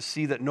we have to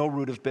see that no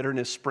root of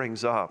bitterness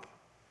springs up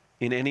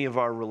in any of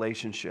our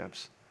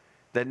relationships,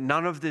 that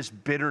none of this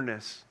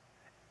bitterness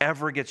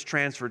ever gets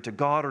transferred to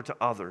God or to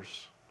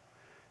others.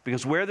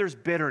 Because where there's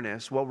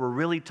bitterness, what we're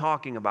really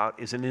talking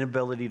about is an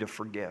inability to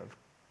forgive.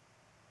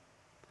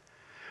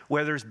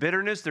 Where there's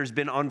bitterness, there's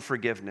been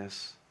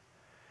unforgiveness.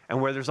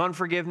 And where there's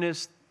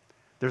unforgiveness,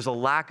 there's a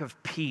lack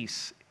of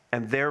peace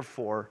and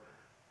therefore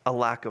a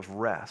lack of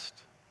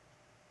rest.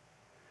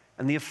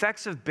 And the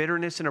effects of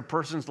bitterness in a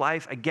person's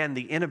life, again,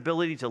 the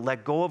inability to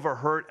let go of a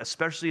hurt,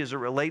 especially as it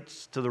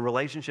relates to the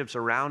relationships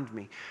around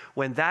me.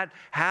 When that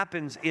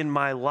happens in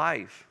my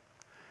life,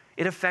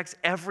 it affects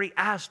every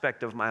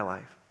aspect of my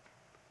life.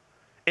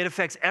 It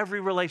affects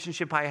every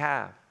relationship I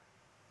have.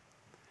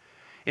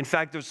 In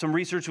fact, there's some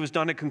research was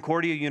done at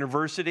Concordia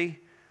University.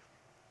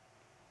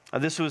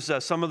 This was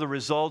some of the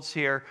results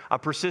here. A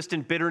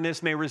persistent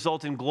bitterness may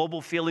result in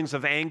global feelings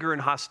of anger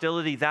and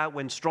hostility that,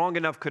 when strong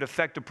enough, could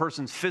affect a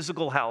person's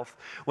physical health.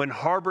 When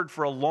harbored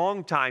for a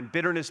long time,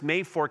 bitterness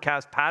may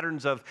forecast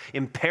patterns of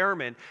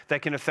impairment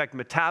that can affect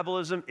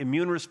metabolism,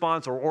 immune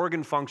response, or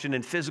organ function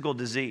and physical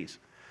disease.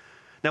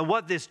 Now,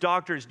 what this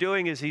doctor is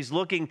doing is he's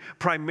looking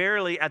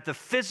primarily at the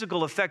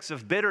physical effects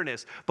of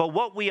bitterness. But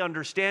what we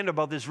understand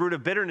about this root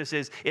of bitterness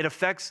is it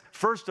affects,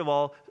 first of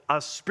all,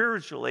 us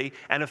spiritually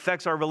and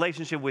affects our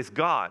relationship with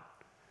God.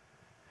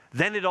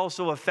 Then it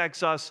also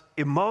affects us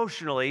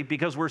emotionally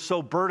because we're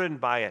so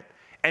burdened by it.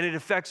 And it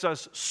affects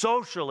us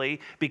socially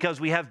because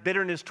we have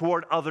bitterness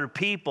toward other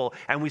people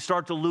and we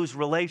start to lose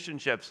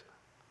relationships.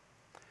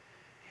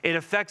 It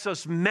affects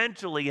us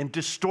mentally and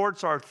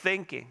distorts our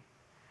thinking.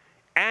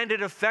 And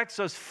it affects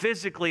us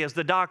physically, as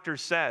the doctor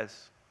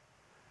says.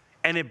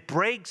 And it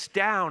breaks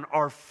down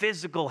our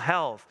physical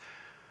health.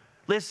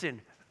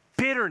 Listen,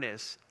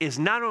 bitterness is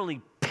not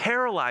only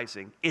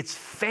paralyzing, it's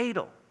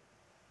fatal.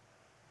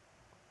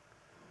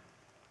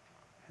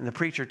 And the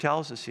preacher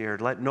tells us here,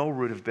 let no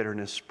root of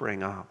bitterness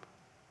spring up.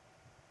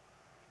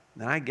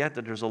 And I get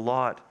that there's a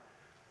lot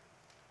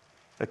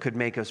that could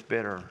make us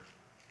bitter.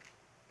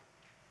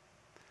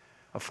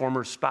 A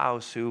former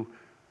spouse who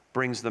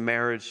brings the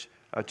marriage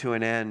to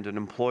an end, an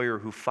employer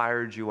who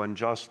fired you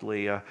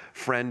unjustly, a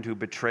friend who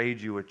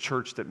betrayed you, a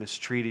church that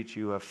mistreated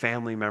you, a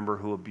family member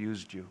who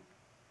abused you.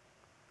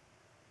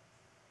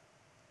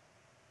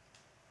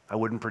 I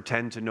wouldn't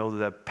pretend to know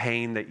the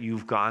pain that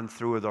you've gone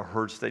through or the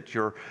hurts that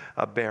you're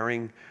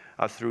bearing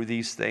through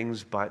these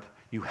things, but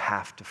you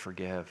have to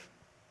forgive.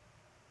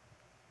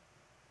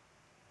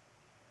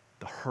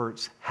 The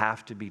hurts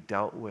have to be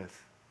dealt with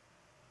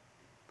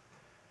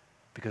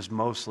because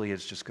mostly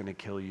it's just going to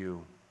kill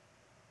you.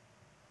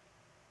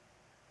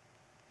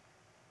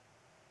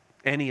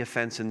 Any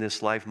offense in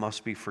this life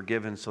must be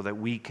forgiven so that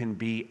we can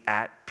be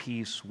at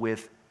peace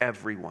with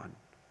everyone.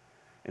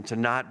 And to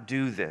not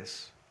do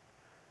this,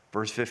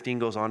 verse 15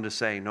 goes on to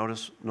say,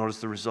 notice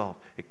the result.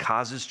 It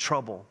causes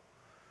trouble,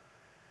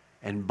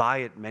 and by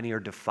it many are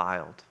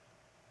defiled.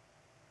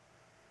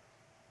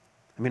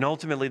 I mean,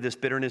 ultimately, this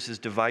bitterness is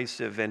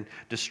divisive and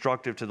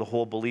destructive to the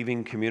whole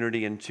believing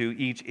community and to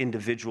each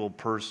individual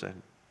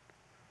person.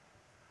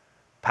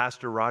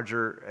 Pastor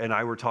Roger and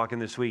I were talking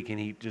this week, and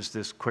he just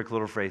this quick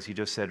little phrase, he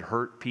just said,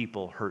 hurt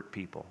people hurt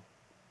people.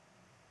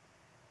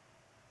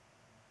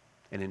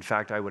 And in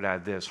fact, I would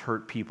add this,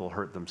 hurt people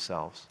hurt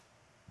themselves.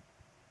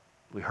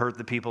 We hurt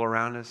the people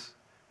around us.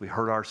 We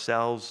hurt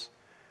ourselves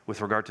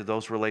with regard to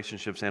those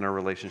relationships and our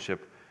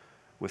relationship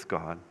with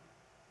God.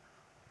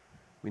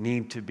 We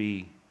need to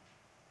be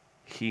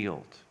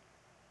healed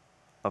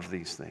of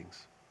these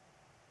things.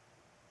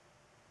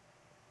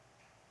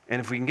 And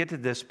if we can get to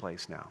this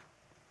place now,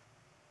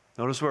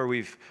 notice where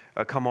we've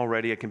come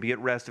already. I can be at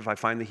rest if I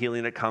find the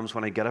healing that comes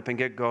when I get up and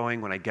get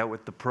going, when I get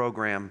with the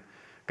program,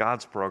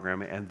 God's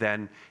program, and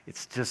then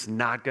it's just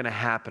not going to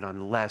happen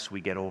unless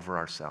we get over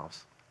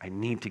ourselves. I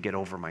need to get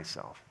over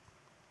myself.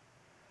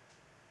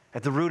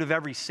 At the root of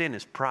every sin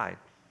is pride.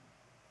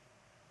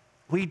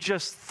 We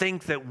just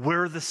think that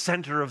we're the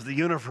center of the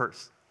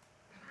universe.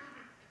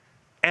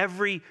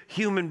 Every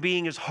human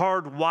being is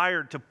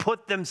hardwired to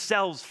put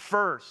themselves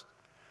first.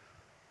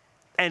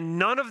 And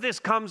none of this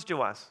comes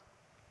to us.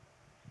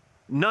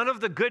 None of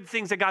the good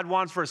things that God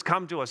wants for us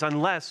come to us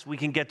unless we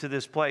can get to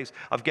this place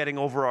of getting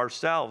over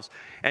ourselves.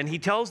 And he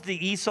tells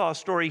the Esau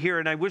story here,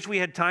 and I wish we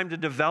had time to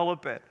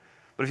develop it.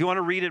 But if you want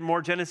to read it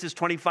more, Genesis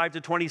 25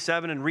 to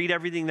 27, and read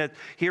everything that's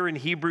here in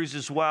Hebrews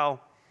as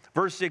well.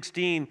 Verse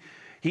 16,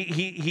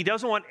 he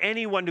doesn't want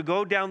anyone to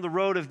go down the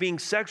road of being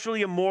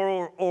sexually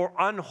immoral or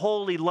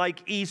unholy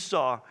like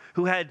Esau,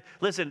 who had,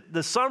 listen,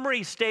 the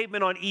summary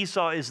statement on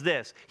Esau is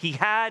this: he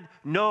had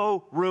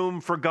no room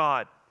for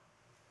God.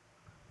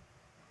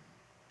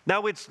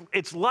 Now,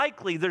 it's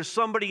likely there's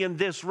somebody in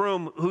this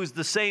room who's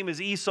the same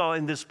as Esau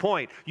in this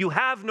point. You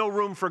have no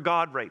room for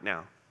God right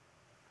now.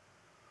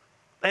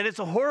 And it's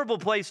a horrible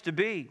place to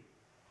be.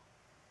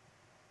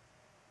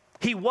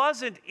 He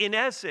wasn't, in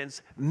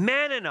essence,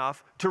 man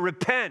enough to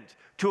repent,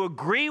 to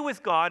agree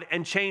with God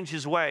and change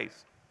his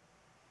ways.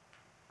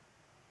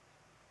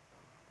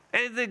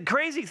 And the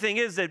crazy thing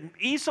is that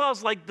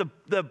Esau's like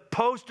the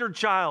poster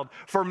child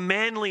for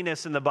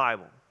manliness in the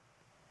Bible.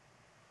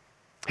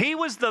 He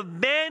was the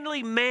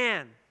manly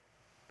man.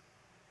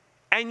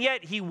 And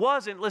yet he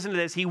wasn't, listen to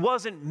this, he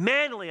wasn't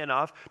manly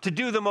enough to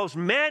do the most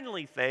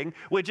manly thing,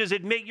 which is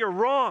admit you're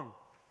wrong.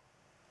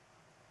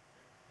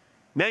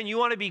 Men, you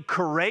want to be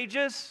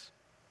courageous?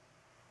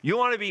 You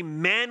want to be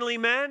manly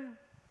men?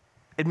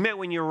 Admit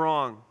when you're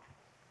wrong.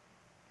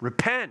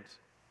 Repent.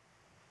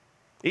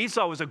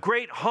 Esau was a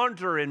great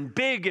hunter and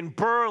big and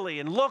burly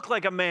and looked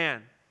like a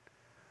man.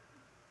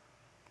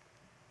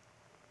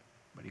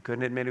 But he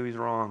couldn't admit he was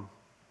wrong.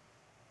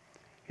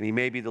 And he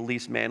may be the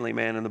least manly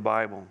man in the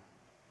Bible.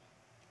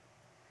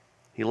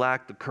 He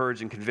lacked the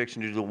courage and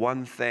conviction to do the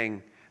one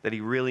thing that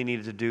he really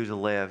needed to do to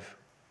live.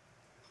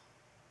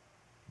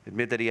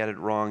 Admit that he had it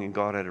wrong and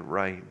God had it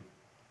right.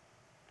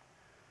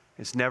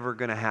 It's never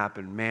going to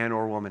happen, man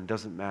or woman,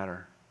 doesn't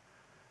matter,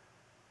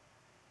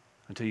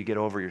 until you get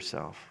over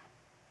yourself.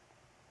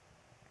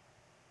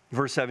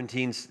 Verse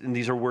 17, and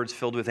these are words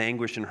filled with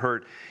anguish and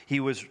hurt.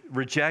 He was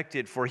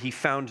rejected, for he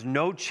found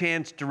no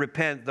chance to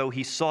repent, though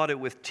he sought it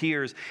with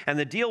tears. And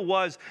the deal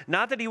was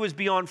not that he was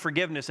beyond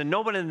forgiveness, and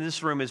nobody in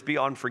this room is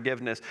beyond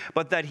forgiveness,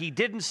 but that he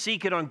didn't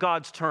seek it on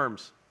God's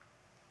terms.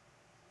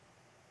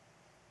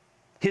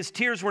 His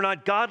tears were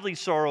not godly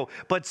sorrow,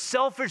 but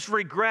selfish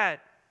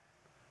regret.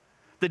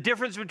 The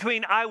difference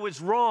between I was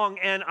wrong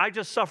and I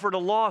just suffered a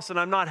loss and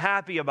I'm not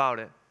happy about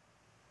it.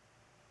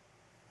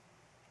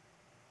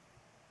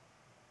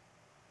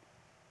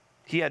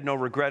 He had no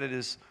regret at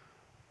his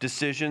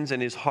decisions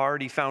and his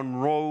heart. He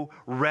found no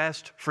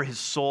rest for his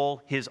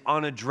soul. His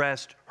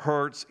unaddressed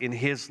hurts in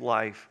his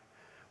life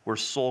were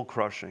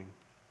soul-crushing.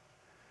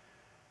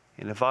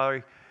 And if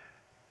I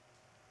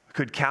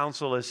could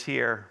counsel us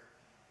here,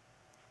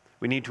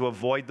 we need to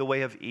avoid the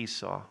way of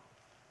Esau.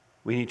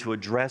 We need to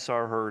address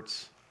our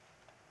hurts,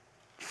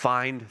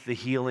 find the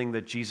healing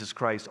that Jesus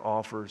Christ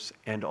offers,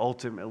 and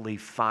ultimately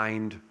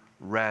find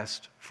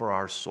rest for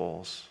our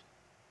souls.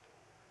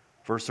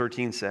 Verse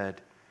 13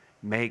 said,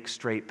 make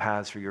straight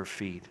paths for your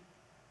feet.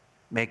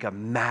 Make a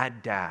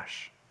mad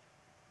dash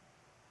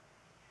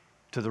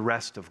to the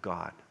rest of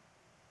God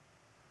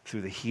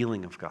through the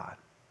healing of God.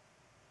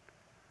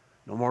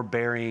 No more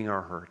burying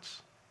our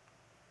hurts.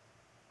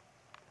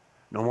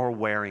 No more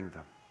wearing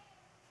them,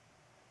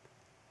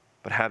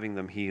 but having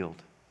them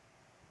healed.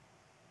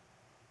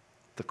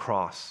 The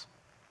cross.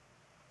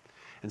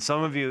 And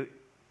some of you,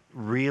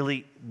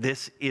 really,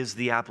 this is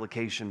the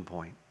application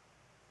point.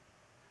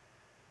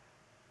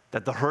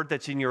 That the hurt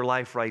that's in your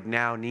life right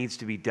now needs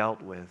to be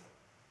dealt with.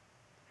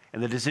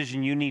 And the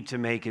decision you need to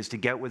make is to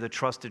get with a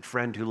trusted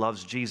friend who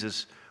loves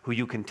Jesus, who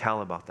you can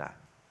tell about that.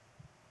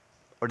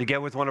 Or to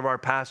get with one of our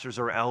pastors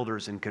or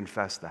elders and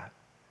confess that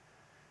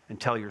and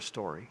tell your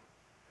story.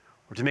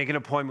 Or to make an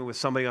appointment with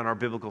somebody on our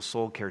biblical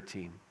soul care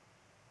team.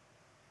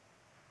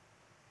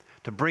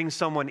 To bring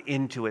someone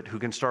into it who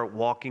can start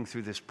walking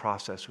through this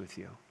process with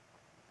you.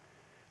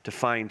 To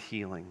find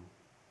healing.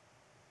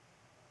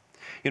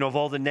 You know, of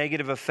all the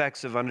negative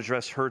effects of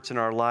unaddressed hurts in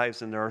our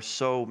lives, and there are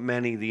so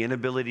many, the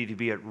inability to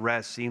be at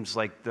rest seems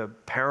like the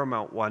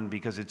paramount one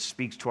because it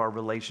speaks to our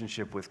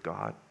relationship with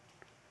God.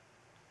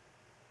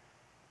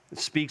 It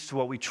speaks to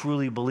what we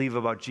truly believe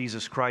about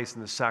Jesus Christ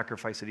and the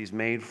sacrifice that he's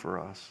made for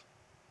us.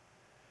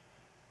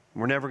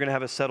 We're never going to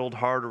have a settled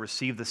heart or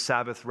receive the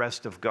Sabbath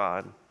rest of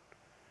God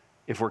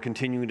if we're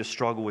continuing to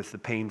struggle with the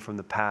pain from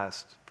the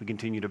past, if we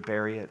continue to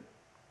bury it,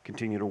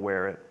 continue to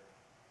wear it,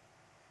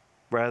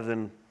 rather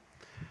than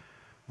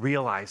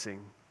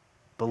realizing,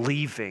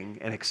 believing,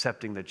 and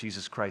accepting that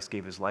Jesus Christ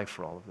gave his life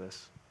for all of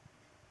this.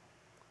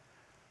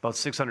 About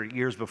 600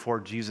 years before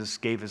Jesus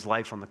gave his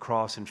life on the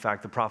cross, in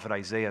fact, the prophet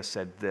Isaiah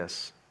said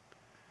this,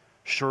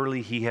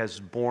 surely he has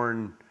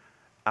borne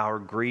our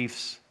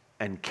griefs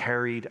and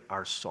carried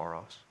our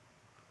sorrows.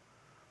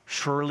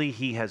 Surely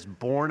he has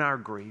borne our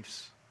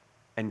griefs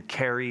and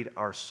carried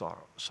our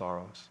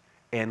sorrows.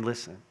 And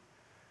listen,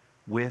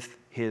 with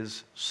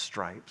his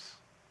stripes,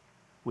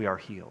 we are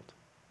healed.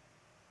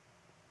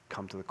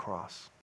 Come to the cross.